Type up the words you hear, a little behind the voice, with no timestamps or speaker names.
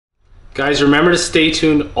Guys, remember to stay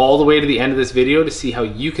tuned all the way to the end of this video to see how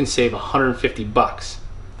you can save 150 bucks.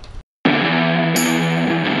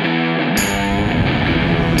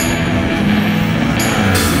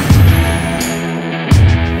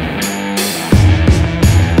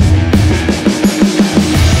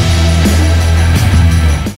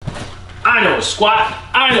 I know squat,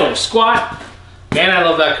 I know squat. Man, I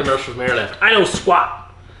love that commercial from Airlift. I know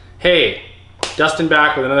squat. Hey, Dustin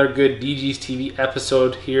back with another good DGsTV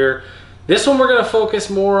episode here. This one we're going to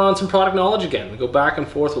focus more on some product knowledge again. We go back and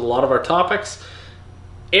forth with a lot of our topics.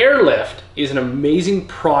 Airlift is an amazing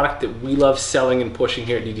product that we love selling and pushing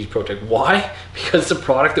here at DGsProTech. Why? Because it's a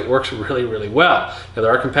product that works really, really well. Now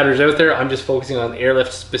there are competitors out there. I'm just focusing on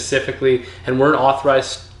Airlift specifically, and we're an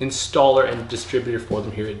authorized installer and distributor for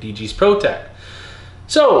them here at DGsProTech.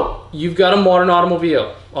 So you've got a modern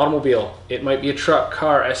automobile. It might be a truck,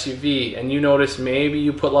 car, SUV, and you notice maybe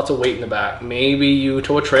you put lots of weight in the back. Maybe you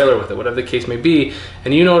tow a trailer with it, whatever the case may be,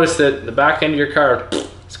 and you notice that the back end of your car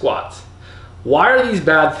squats. Why are these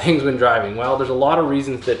bad things when driving? Well, there's a lot of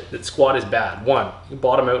reasons that squat is bad. One, you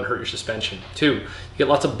bottom out and hurt your suspension. Two, you get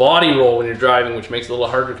lots of body roll when you're driving, which makes it a little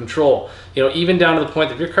harder to control. You know, even down to the point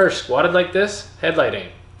that if your car is squatted like this, headlight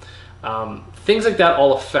aim. Things like that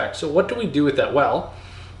all affect. So what do we do with that? Well,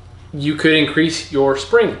 you could increase your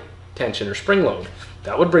spring tension or spring load.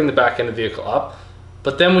 That would bring the back end of the vehicle up.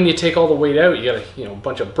 But then when you take all the weight out, you got a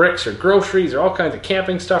bunch of bricks or groceries or all kinds of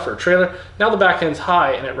camping stuff or a trailer. Now the back end's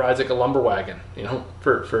high and it rides like a lumber wagon,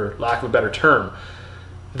 for lack of a better term.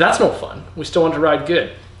 That's no fun. We still want to ride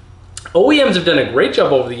good. OEMs have done a great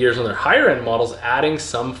job over the years on their higher end models adding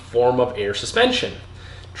some form of air suspension.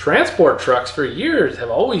 Transport trucks for years have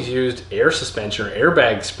always used air suspension or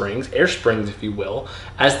airbag springs, air springs if you will,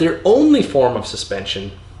 as their only form of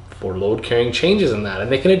suspension for load carrying changes in that, and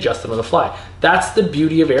they can adjust them on the fly. That's the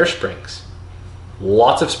beauty of air springs.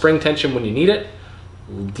 Lots of spring tension when you need it,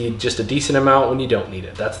 just a decent amount when you don't need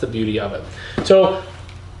it. That's the beauty of it. So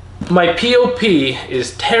my POP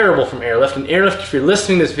is terrible from Airlift, and Airlift, if you're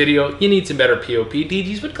listening to this video, you need some better POP.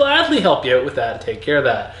 DGs would gladly help you out with that and take care of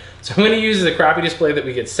that. So I'm going to use the crappy display that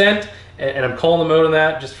we get sent, and I'm calling them out on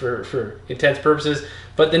that just for intents purposes.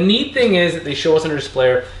 But the neat thing is that they show us on our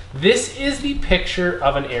displayer, this is the picture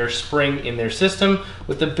of an air spring in their system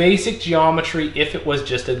with the basic geometry if it was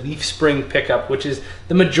just a leaf spring pickup, which is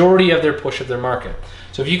the majority of their push of their market.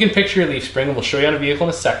 So if you can picture your leaf spring, and we'll show you on a vehicle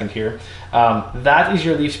in a second here, that is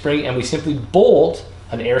your leaf spring, and we simply bolt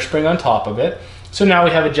an air spring on top of it. So now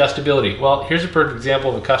we have adjustability. Well, here's a perfect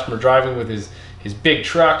example of a customer driving with his big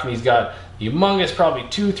truck, and he's got humongous, probably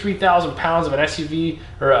 2,000–3,000 pounds of an SUV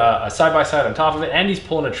or a side-by-side on top of it, and he's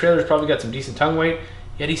pulling a trailer. He's probably got some decent tongue weight,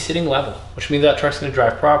 yet he's sitting level, which means that truck's going to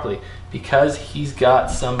drive properly because he's got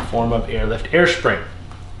some form of Airlift air spring.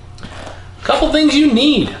 A couple things you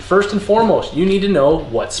need. First and foremost, you need to know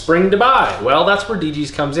what spring to buy. Well, that's where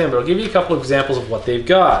DGs comes in, but I'll give you a couple of examples of what they've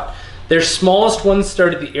got. Their smallest ones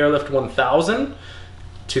start at the Airlift 1000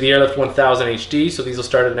 to the Airlift 1000 HD, so these will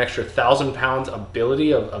start at an extra 1,000 pounds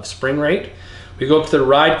ability of spring rate. We go up to the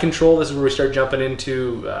ride control. This is where we start jumping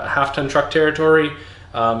into half-ton truck territory.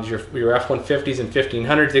 Your F-150s and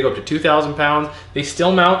 1500s, they go up to 2,000 pounds. They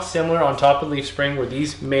still mount similar on top of leaf spring, where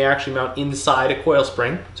these may actually mount inside a coil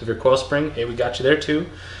spring. So if you're coil spring, hey, we got you there too.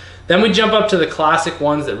 Then we jump up to the classic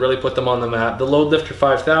ones that really put them on the map. The Load Lifter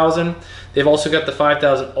 5000. They've also got the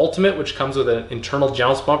 5000 Ultimate, which comes with an internal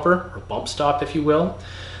jounce bumper, or bump stop if you will.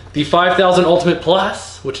 The 5000 Ultimate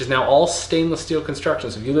Plus, which is now all stainless steel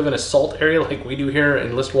construction. So if you live in a salt area like we do here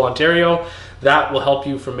in Listowel, Ontario, that will help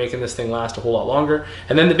you from making this thing last a whole lot longer.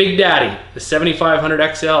 And then the Big Daddy, the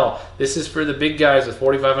 7500 XL. This is for the big guys with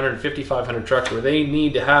 4500 and 5500 trucks where they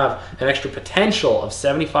need to have an extra potential of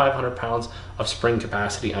 7,500 pounds of spring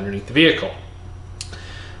capacity underneath the vehicle.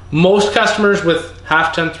 Most customers with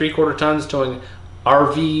half-ton, three-quarter tons towing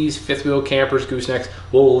RVs, fifth wheel campers, goosenecks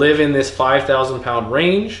will live in this 5,000 pound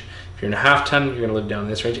range. If you're in a half ton, you're gonna live down in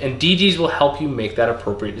this range, and DGs will help you make that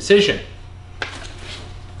appropriate decision.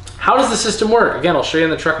 How does the system work? Again, I'll show you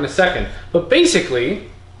in the truck in a second, but basically,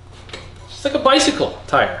 it's just like a bicycle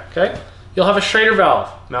tire, okay? You'll have a Schrader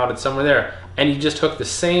valve mounted somewhere there, and you just hook the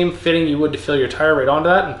same fitting you would to fill your tire right onto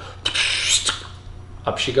that, and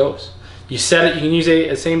up she goes. You set it, you can use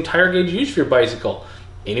a same tire gauge you use for your bicycle.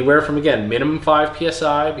 Anywhere from, again, minimum 5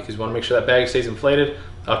 PSI, because we want to make sure that bag stays inflated,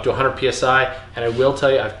 up to 100 PSI. And I will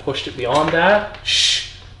tell you, I've pushed it beyond that.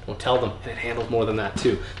 Shh, don't tell them. And it handles more than that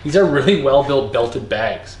too. These are really well-built belted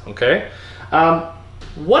bags, okay?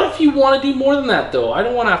 What if you want to do more than that though? I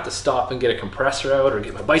don't want to have to stop and get a compressor out or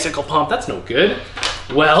get my bicycle pump. That's no good.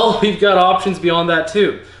 Well, we've got options beyond that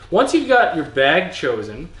too. Once you've got your bag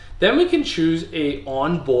chosen, Then we can choose a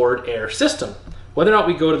onboard air system. Whether or not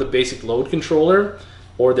we go to the basic load controller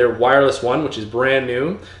or their wireless one, which is brand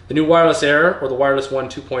new, the new wireless air or the wireless one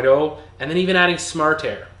 2.0, and then even adding smart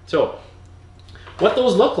air. So what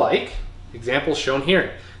those look like, examples shown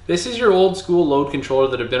here. This is your old school load controller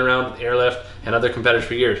that have been around with Airlift and other competitors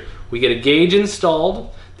for years. We get a gauge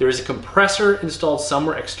installed. There is a compressor installed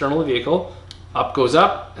somewhere external to the vehicle. Up goes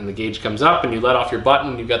up and the gauge comes up and you let off your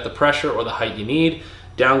button. You've got the pressure or the height you need.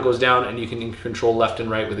 Down goes down and you can control left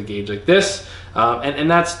and right with a gauge like this.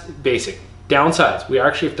 And that's basic. Downsides, we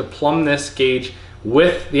actually have to plumb this gauge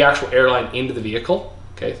with the actual airline into the vehicle.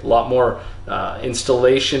 Okay, a lot more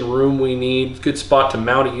installation room we need. Good spot to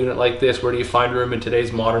mount a unit like this. Where do you find room in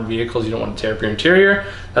today's modern vehicles? You don't want to tear up your interior.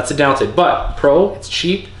 That's the downside. But pro, it's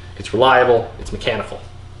cheap, it's reliable, it's mechanical.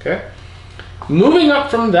 Okay. Moving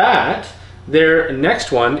up from that, their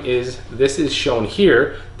next one is, this is shown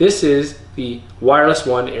here. This is the wireless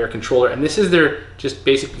one air controller, and this is their just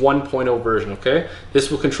basic 1.0 version. Okay, this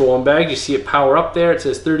will control on bag. You see it power up there. It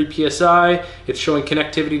says 30 psi. It's showing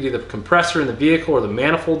connectivity to the compressor in the vehicle or the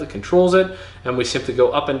manifold that controls it, and we simply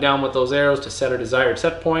go up and down with those arrows to set our desired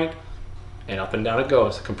set point, and up and down it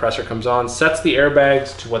goes. The compressor comes on, sets the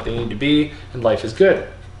airbags to what they need to be, and life is good.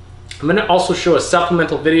 I'm going to also show a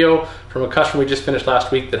supplemental video from a customer we just finished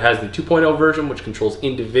last week that has the 2.0 version, which controls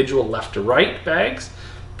individual left to right bags.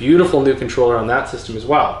 Beautiful new controller on that system as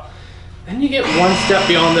well. Then you get one step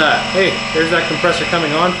beyond that. Hey, there's that compressor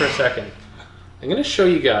coming on for a second. I'm going to show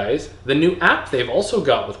you guys the new app they've also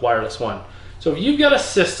got with Wireless One. So if you've got a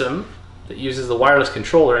system that uses the wireless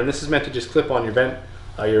controller, and this is meant to just clip on your vent,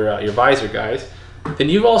 your visor, guys, then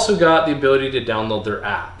you've also got the ability to download their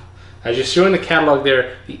app. As you're showing the catalog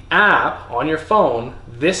there, the app on your phone,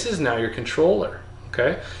 this is now your controller.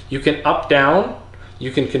 Okay, you can up, down. You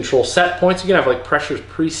can control set points. You can have like pressures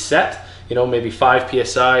preset, you know, maybe 5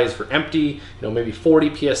 psi is for empty, you know, maybe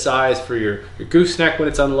 40 psi is for your gooseneck when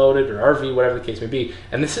it's unloaded, or RV, whatever the case may be.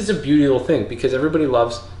 And this is a beautiful thing because everybody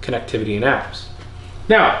loves connectivity in apps.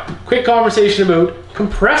 Now, quick conversation about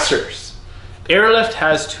compressors. Airlift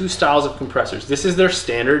has two styles of compressors. This is their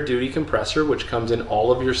standard duty compressor, which comes in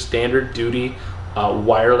all of your standard duty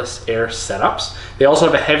wireless air setups. They also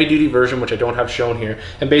have a heavy duty version, which I don't have shown here,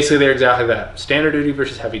 and basically they're exactly that, standard duty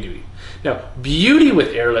versus heavy duty. Now, beauty with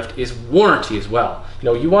Airlift is warranty as well. You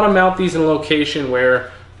know, you want to mount these in a location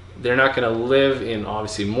where they're not going to live in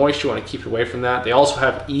obviously moisture. You want to keep it away from that. They also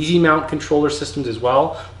have easy mount controller systems as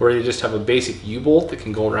well, where they just have a basic U-bolt that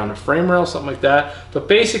can go around a frame rail, something like that. But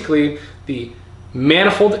basically, the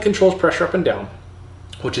manifold that controls pressure up and down,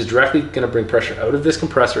 which is directly going to bring pressure out of this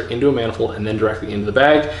compressor into a manifold and then directly into the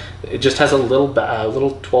bag. It just has a little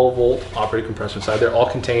 12-volt operating compressor inside. They're all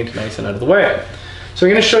contained nice and out of the way. So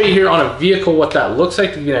I'm going to show you here on a vehicle what that looks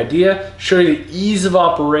like to give you an idea, show you the ease of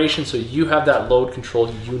operation so you have that load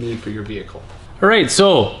control you need for your vehicle. All right,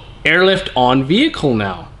 so Airlift on vehicle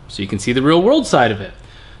now, so you can see the real world side of it.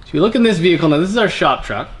 So you look in this vehicle, now this is our shop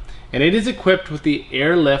truck, and it is equipped with the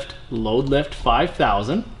Airlift Load Lift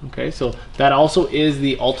 5000. Okay, so that also is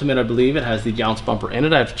the ultimate, I believe. It has the jounce bumper in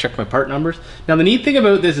it. I have to check my part numbers. Now the neat thing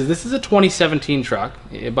about this is a 2017 truck.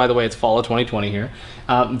 By the way, it's fall of 2020 here.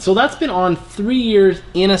 So that's been on 3 years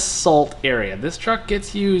in a salt area. This truck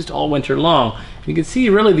gets used all winter long. You can see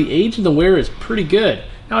really the age of the wear is pretty good.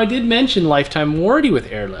 Now I did mention lifetime warranty with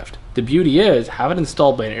Airlift. The beauty is, have it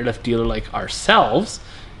installed by an Airlift dealer like ourselves,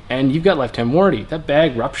 and you've got lifetime warranty. That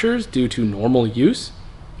bag ruptures due to normal use,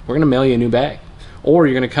 we're gonna mail you a new bag. Or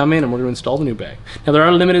you're gonna come in and we're gonna install the new bag. Now there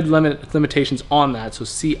are limitations on that, so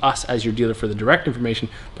see us as your dealer for the direct information,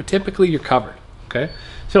 but typically you're covered, okay?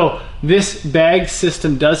 So this bag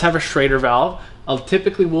system does have a Schrader valve.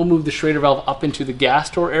 Typically we'll move the Schrader valve up into the gas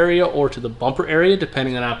door area or to the bumper area,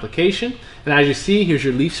 depending on application. And as you see, here's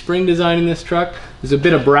your leaf spring design in this truck. There's a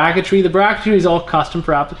bit of bracketry. The bracketry is all custom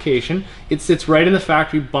for application. It sits right in the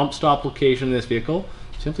factory bump stop location in this vehicle.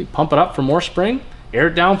 Simply pump it up for more spring, air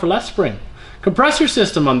it down for less spring. Compressor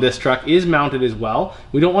system on this truck is mounted as well.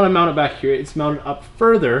 We don't want to mount it back here, it's mounted up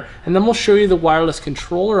further, and then we'll show you the wireless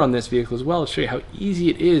controller on this vehicle as well to show you how easy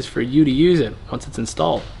it is for you to use it once it's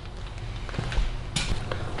installed.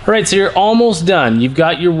 All right, so you're almost done. You've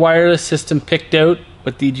got your wireless system picked out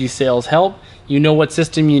with DG Sales help. You know what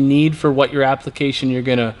system you need for what your application you're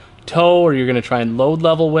gonna tow or you're gonna try and load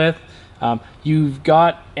level with. You've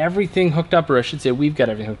got everything hooked up, or I should say we've got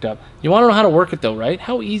everything hooked up. You wanna know how to work it though, right?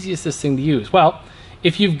 How easy is this thing to use? Well,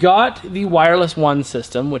 if you've got the Wireless One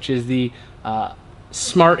system, which is the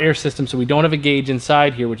smart air system, so we don't have a gauge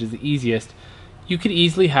inside here, which is the easiest, you could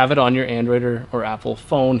easily have it on your Android or Apple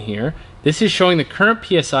phone here. This is showing the current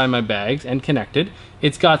PSI in my bags and connected.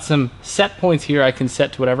 It's got some set points here I can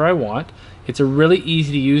set to whatever I want. It's a really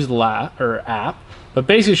easy to use app, but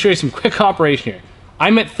basically show you some quick operation here.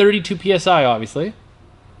 I'm at 32 PSI, obviously.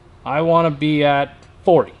 I want to be at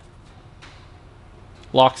 40.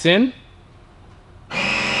 Locks in.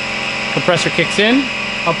 Compressor kicks in.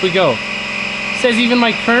 Up we go. Says even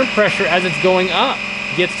my current pressure as it's going up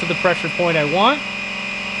gets to the pressure point I want.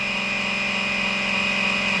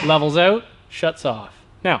 Levels out, shuts off.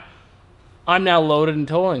 Now, I'm now loaded and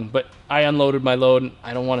towing, but I unloaded my load and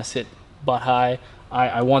I don't want to sit butt high.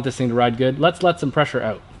 I want this thing to ride good. Let's let some pressure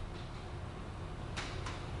out.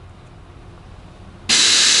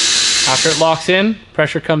 After it locks in,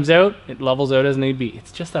 pressure comes out, it levels out as need be.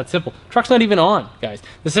 It's just that simple. Truck's not even on, guys.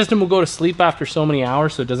 The system will go to sleep after so many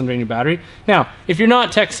hours so it doesn't drain your battery. Now, if you're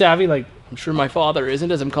not tech savvy, like I'm sure my father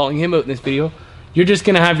isn't as I'm calling him out in this video, you're just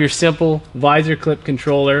gonna have your simple visor clip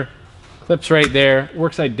controller. Clips right there,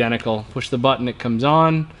 works identical. Push the button, it comes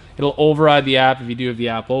on. It'll override the app if you do have the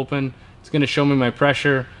app open. It's gonna show me my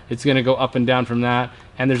pressure. It's gonna go up and down from that.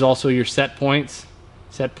 And there's also your set points.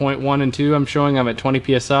 Set point 1 and 2 I'm showing, I'm at 20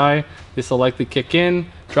 PSI. This will likely kick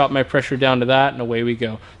in, drop my pressure down to that, and away we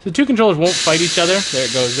go. So the two controllers won't fight each other. There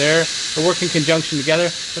it goes there. They'll work in conjunction together,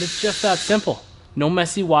 but it's just that simple. No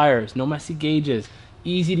messy wires, no messy gauges.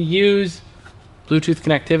 Easy to use, Bluetooth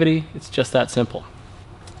connectivity, it's just that simple.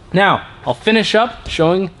 Now, I'll finish up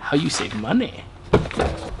showing how you save money.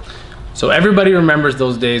 So everybody remembers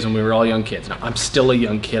those days when we were all young kids. Now, I'm still a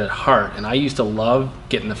young kid at heart, and I used to love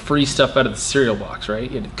getting the free stuff out of the cereal box,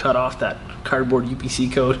 right? You had to cut off that cardboard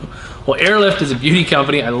UPC code. Well, Airlift is a beauty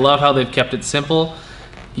company. I love how they've kept it simple.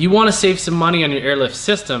 You want to save some money on your Airlift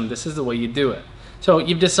system, this is the way you do it. So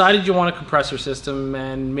you've decided you want a compressor system,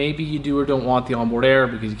 and maybe you do or don't want the onboard air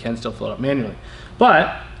because you can still fill it up manually.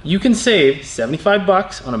 But you can save 75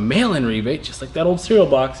 bucks on a mail-in rebate, just like that old cereal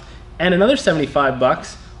box, and another 75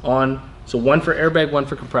 bucks on, so one for airbag, one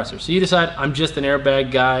for compressor. So you decide, I'm just an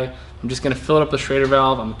airbag guy, I'm just gonna fill it up with Schrader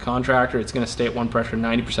valve, I'm a contractor, it's gonna stay at one pressure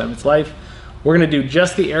 90% of its life. We're gonna do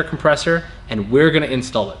just the air compressor and we're gonna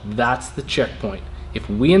install it. That's the checkpoint. If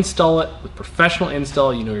we install it with professional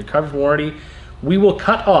install, you know you're covered warranty, we will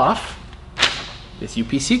cut off this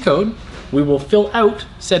UPC code, we will fill out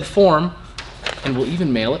said form, and we'll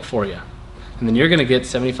even mail it for you. And then you're gonna get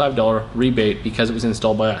 $75 rebate because it was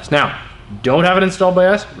installed by us. Now, don't have it installed by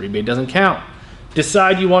us, rebate doesn't count.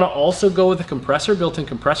 Decide you wanna also go with a compressor, built-in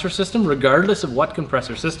compressor system, regardless of what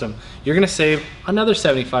compressor system, you're gonna save another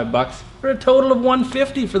 75 bucks for a total of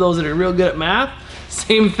 150 for those that are real good at math.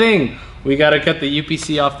 Same thing, we gotta cut the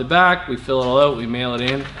UPC off the back, we fill it all out, we mail it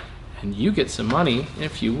in, and you get some money in a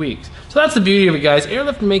few weeks. So that's the beauty of it, guys.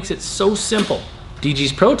 Airlift makes it so simple.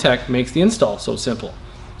 DG's ProTech makes the install so simple.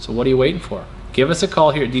 So what are you waiting for? Give us a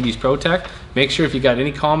call here at DG's ProTech. Make sure if you got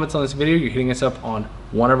any comments on this video, you're hitting us up on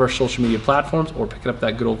one of our social media platforms or picking up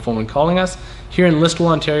that good old phone and calling us. Here in Listowel,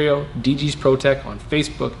 Ontario, DG's ProTech on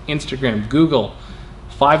Facebook, Instagram, Google,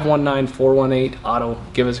 519-418-AUTO.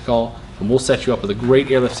 Give us a call and we'll set you up with a great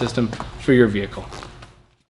airlift system for your vehicle.